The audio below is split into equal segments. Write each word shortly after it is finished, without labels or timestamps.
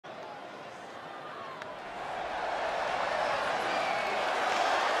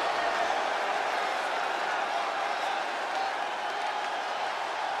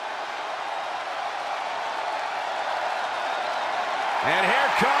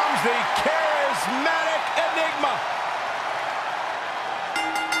comes the charismatic enigma.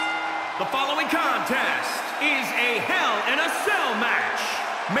 The following contest is a Hell in a Cell match.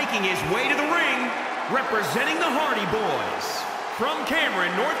 Making his way to the ring, representing the Hardy Boys. From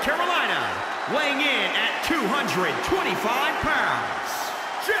Cameron, North Carolina, weighing in at 225 pounds,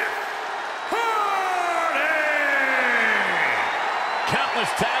 Jeff Hardy!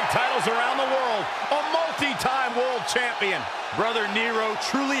 Countless tag titles around the world, a multi-time world champion. Brother Nero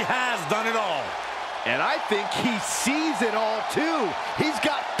truly has done it all. And I think he sees it all too. He's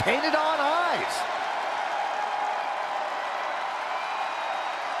got painted on eyes.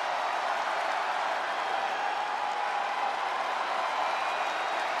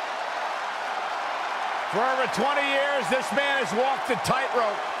 For over 20 years, this man has walked the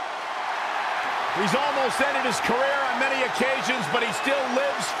tightrope. He's almost ended his career on many occasions, but he still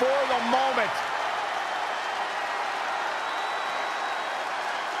lives for the moment.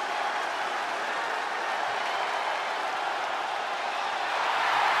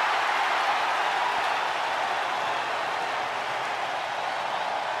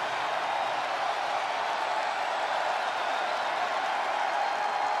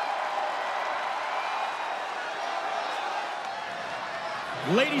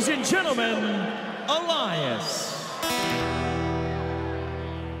 Ladies and gentlemen, Elias.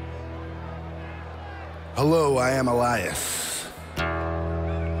 Hello, I am Elias.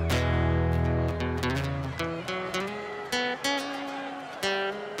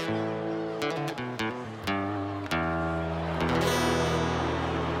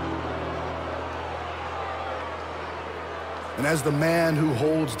 And as the man who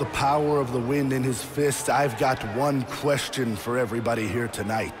holds the power of the wind in his fist, I've got one question for everybody here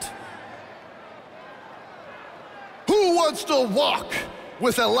tonight. Who wants to walk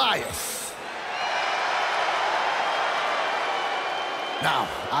with Elias? Now,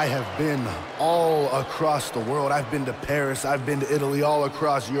 I have been all across the world. I've been to Paris, I've been to Italy, all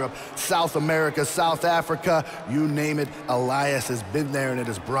across Europe, South America, South Africa, you name it. Elias has been there, and it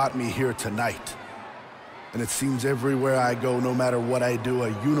has brought me here tonight. And it seems everywhere I go, no matter what I do, a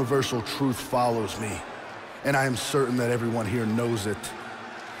universal truth follows me. And I am certain that everyone here knows it.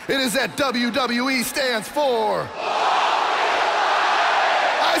 It is that WWE stands for...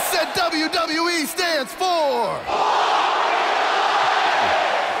 I said WWE stands for...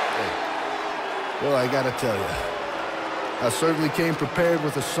 Well, I gotta tell you, I certainly came prepared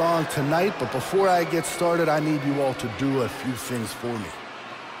with a song tonight, but before I get started, I need you all to do a few things for me.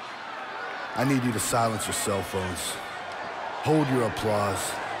 I need you to silence your cell phones, hold your applause,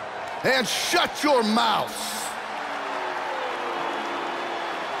 and shut your mouths.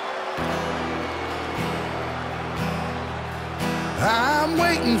 I'm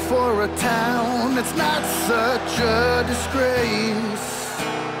waiting for a town that's not such a disgrace.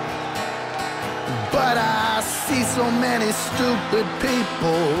 But I see so many stupid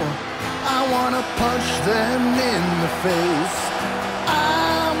people, I wanna punch them in the face.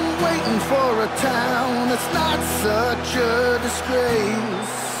 I'm waiting for a town that's not such a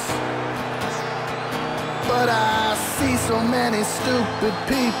disgrace. But I see so many stupid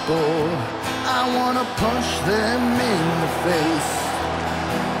people, I wanna punch them in the face.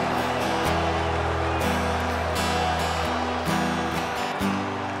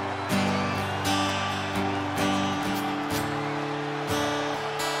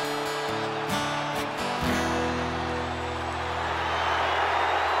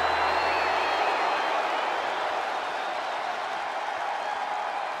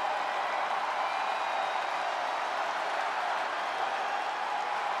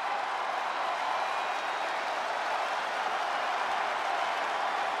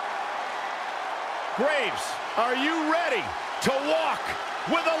 Graves, are you ready to walk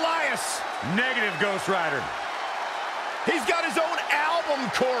with Elias? Negative, Ghost Rider. He's got his own album,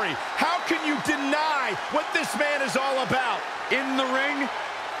 Corey. How can you deny what this man is all about? In the ring,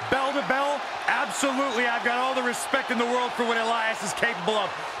 bell to bell, absolutely. I've got all the respect in the world for what Elias is capable of.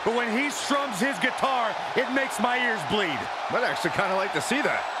 But when he strums his guitar, it makes my ears bleed. I'd actually kind of like to see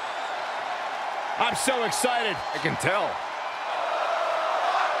that. I'm so excited. I can tell.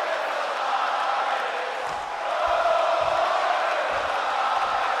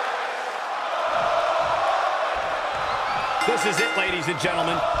 This is it, ladies and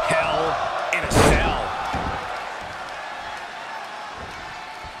gentlemen. Hell in a Cell.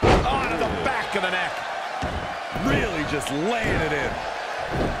 Onto the back of the neck. Really just laying it in.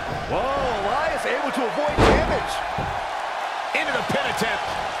 Whoa, Elias able to avoid damage. Into the pin attempt.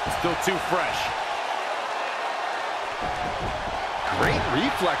 Still too fresh. Great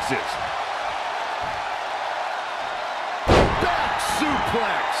reflexes. Back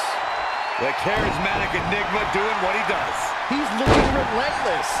suplex. The charismatic enigma doing what he does. He's looking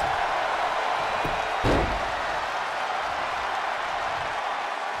relentless.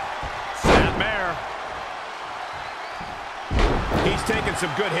 Snapmare. He's taking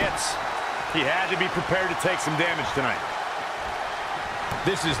some good hits. He had to be prepared to take some damage tonight.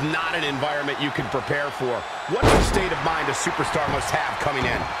 This is not an environment you can prepare for. What's the state of mind a superstar must have coming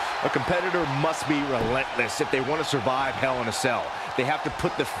in? A competitor must be relentless if they want to survive Hell in a Cell. They have to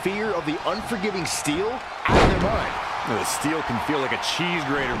put the fear of the unforgiving steel out of their mind. The steel can feel like a cheese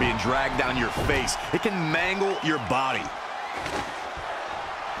grater being dragged down your face. It can mangle your body.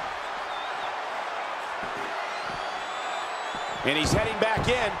 And he's heading back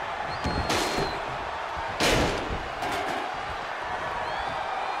in.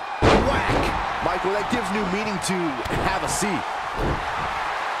 Michael, that gives new meaning to have a seat.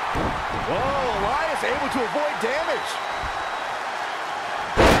 Whoa, Elias able to avoid damage.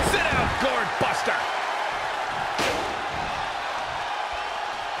 Sit out, gourd buster.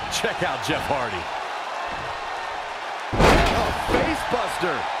 Check out Jeff Hardy. A face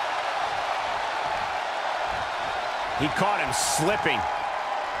buster. He caught him slipping.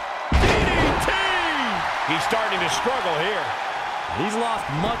 DDT! He's starting to struggle here. He's lost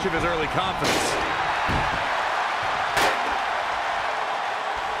much of his early confidence.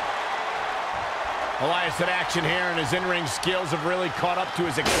 Elias in action here, and his in-ring skills have really caught up to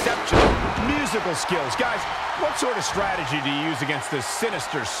his exceptional musical skills. Guys, what sort of strategy do you use against this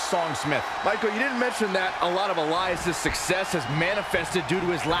sinister songsmith? Michael, you didn't mention that a lot of Elias' success has manifested due to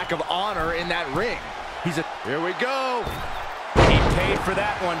his lack of honor in that ring. Here we go. He paid for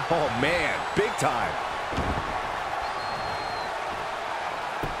that one. Oh, man, big time.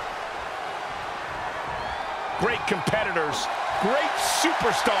 Great competitors, great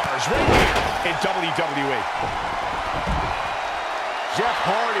superstars right here in WWE. Jeff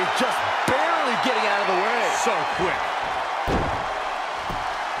Hardy just barely getting out of the way. So quick.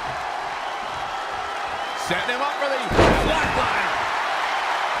 Setting him up for the flatliner.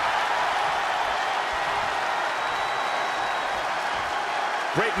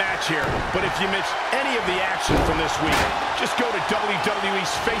 Great match here, but if you missed any of the action from this week, just go to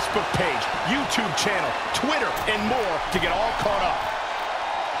WWE's Facebook page, YouTube channel, Twitter, and more to get all caught up.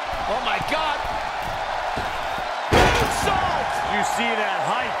 Oh my God! Salt! You see that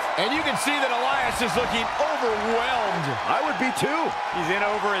height. And you can see that Elias is looking overwhelmed. I would be too. He's in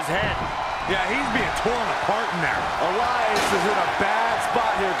over his head. Yeah, he's being torn apart in there. Elias is in a bad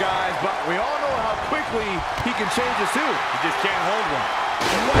spot here, guys, but we all know how quickly he can change his tune. He just can't hold one.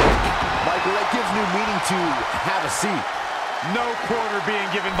 Michael, that gives new meaning to have a seat. No quarter being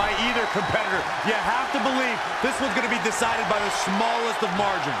given by either competitor. You have to believe this one's going to be decided by the smallest of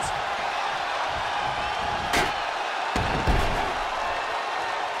margins.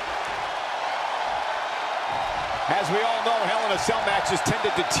 As we all know, Hell in a Cell matches tend to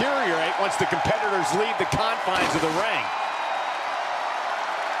deteriorate once the competitors leave the confines of the ring.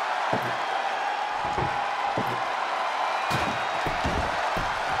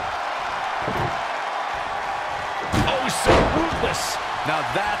 So ruthless. Now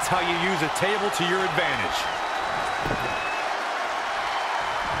that's how you use a table to your advantage.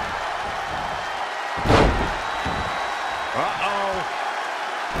 Uh-oh.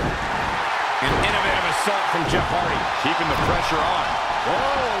 An innovative assault from Jeff Hardy, keeping the pressure on.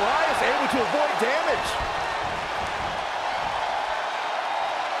 Whoa, Elias able to avoid damage.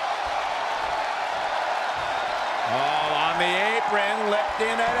 Oh, on the apron,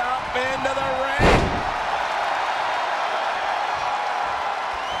 lifting it up into the ring.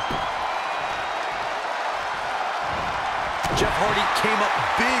 Jeff Hardy came up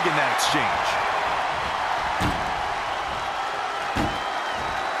big in that exchange.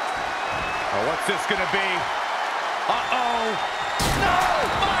 Oh, what's this gonna be? Uh-oh. No!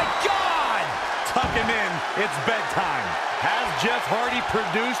 My God! Tuck him in. It's bedtime. Has Jeff Hardy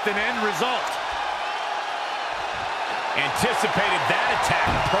produced an end result? Anticipated that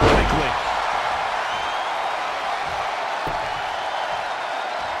attack perfectly.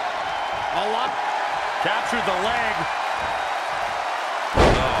 A lot. Captured the leg.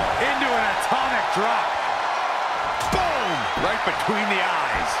 Into an atomic drop. Boom! Right between the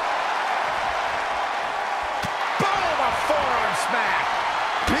eyes. Boom! A forearm smack.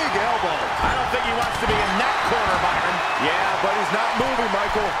 Big elbow. I don't think he wants to be in that corner, Byron. Yeah, but he's not moving,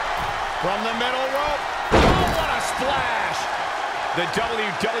 Michael. From the middle rope. Oh, what a splash! The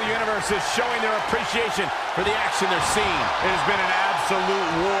WWE Universe is showing their appreciation for the action they're seeing. It has been an absolute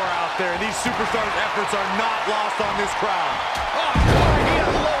war out there. These superstars' efforts are not lost on this crowd. Oh, boy, he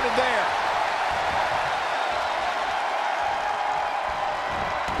unloaded there.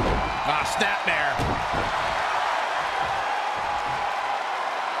 Ah, snapmare.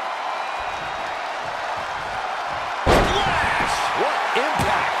 Splash! What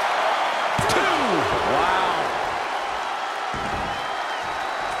impact! 2! Wow.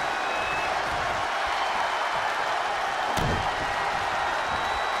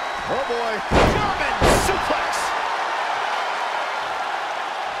 Oh boy. German suplex.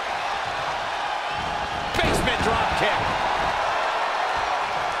 Basement drop kick.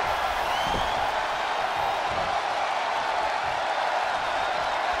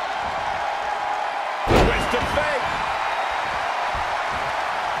 Twist of fate.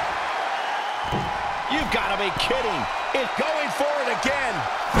 You've got to be kidding. It's going for it again.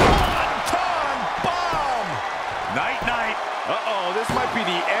 One-ton bomb. Night-night. Uh-oh, this might be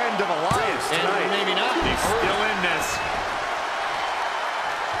the end of Elias tonight. And maybe not. He's still in this.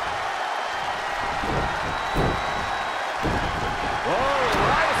 Oh,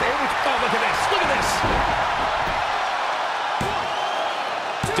 Elias able to... Oh, look at this. Look at this.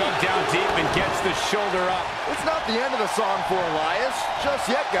 Dug down deep and gets the shoulder up. It's not the end of the song for Elias. Just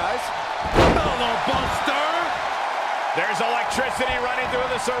yet, guys. Elbow buster. There's electricity running through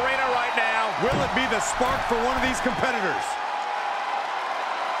this arena right now. Will it be the spark for one of these competitors?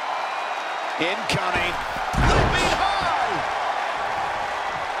 Incoming. Leaping high.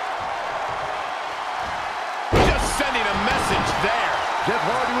 Just sending a message there. Jeff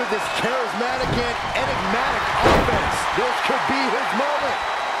Hardy with this charismatic and enigmatic offense. This could be his moment.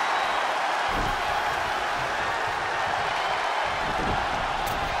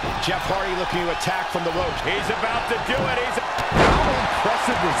 Jeff Hardy looking to attack from the ropes. He's about to do it. How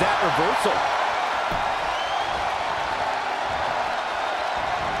impressive was that reversal?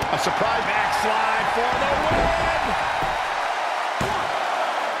 A surprise backslide for the win.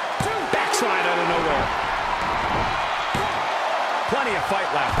 Backslide out of nowhere. Plenty of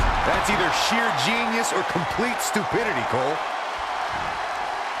fight left. That's either sheer genius or complete stupidity, Cole.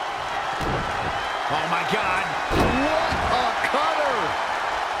 Oh, my God. What a cutter!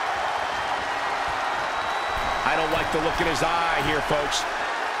 I don't like the look in his eye here, folks.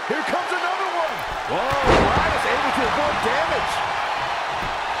 Here comes another one. Whoa, Elias able to avoid damage.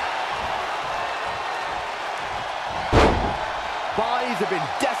 Bodies have been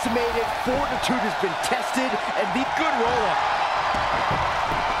decimated, fortitude has been tested, and the good roll-up.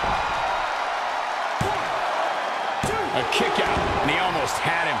 A kick out, and he almost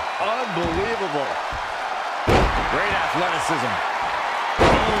had him. Unbelievable. Great athleticism.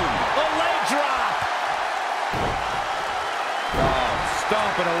 Boom. A leg drop. Oh,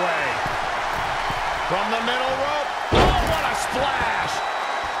 stomping away. From the middle rope. Oh, what a splash.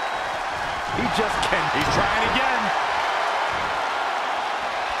 He just can't. He's trying again.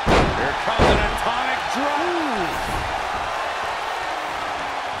 Here comes an atomic drop.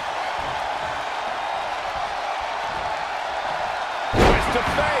 Twist of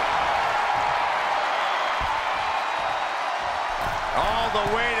fate. All the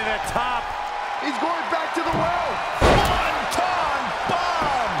way to the top. He's going back to the well. One-ton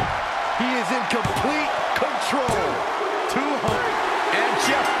bomb. He is in complete control. 200. And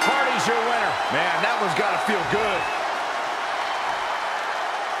Jeff Hardy's your winner. Man, that one's got to feel good.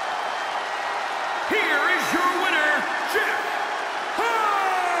 Here is your winner, Jeff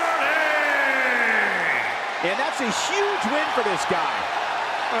Hardy! And that's a huge win for this guy.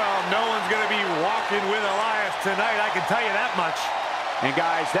 Well, no one's going to be walking with Elias tonight, I can tell you that much. And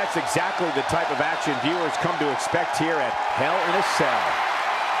guys, that's exactly the type of action viewers come to expect here at Hell in a Cell.